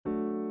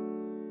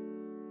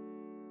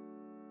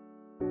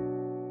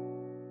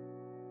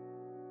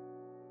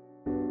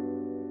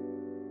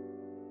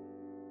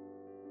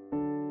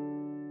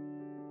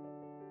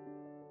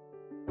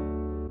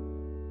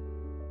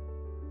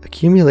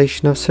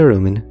Accumulation of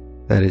cerumen,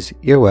 that is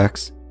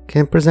earwax,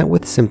 can present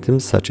with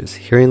symptoms such as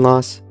hearing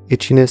loss,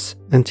 itchiness,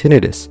 and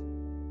tinnitus.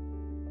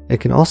 It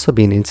can also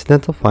be an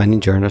incidental finding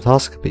during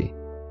otoscopy.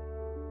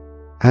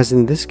 As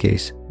in this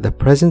case, the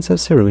presence of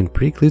cerumen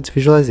precludes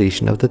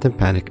visualization of the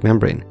tympanic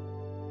membrane.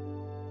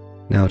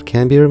 Now it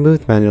can be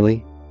removed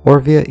manually or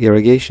via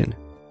irrigation.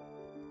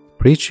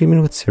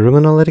 Pre-treatment with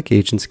cerumenolytic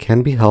agents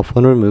can be helpful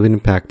in removing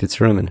impacted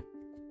cerumen.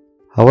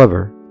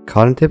 However,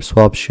 cotton tip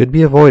swabs should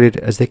be avoided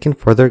as they can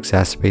further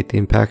exacerbate the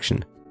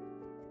impaction.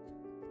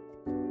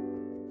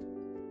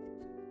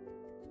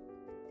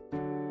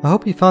 I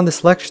hope you found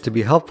this lecture to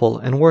be helpful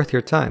and worth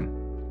your time.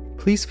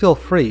 Please feel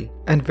free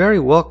and very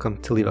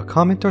welcome to leave a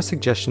comment or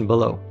suggestion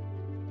below.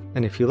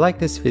 And if you like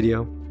this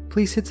video,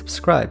 please hit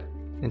subscribe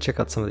and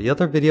check out some of the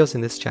other videos in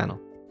this channel.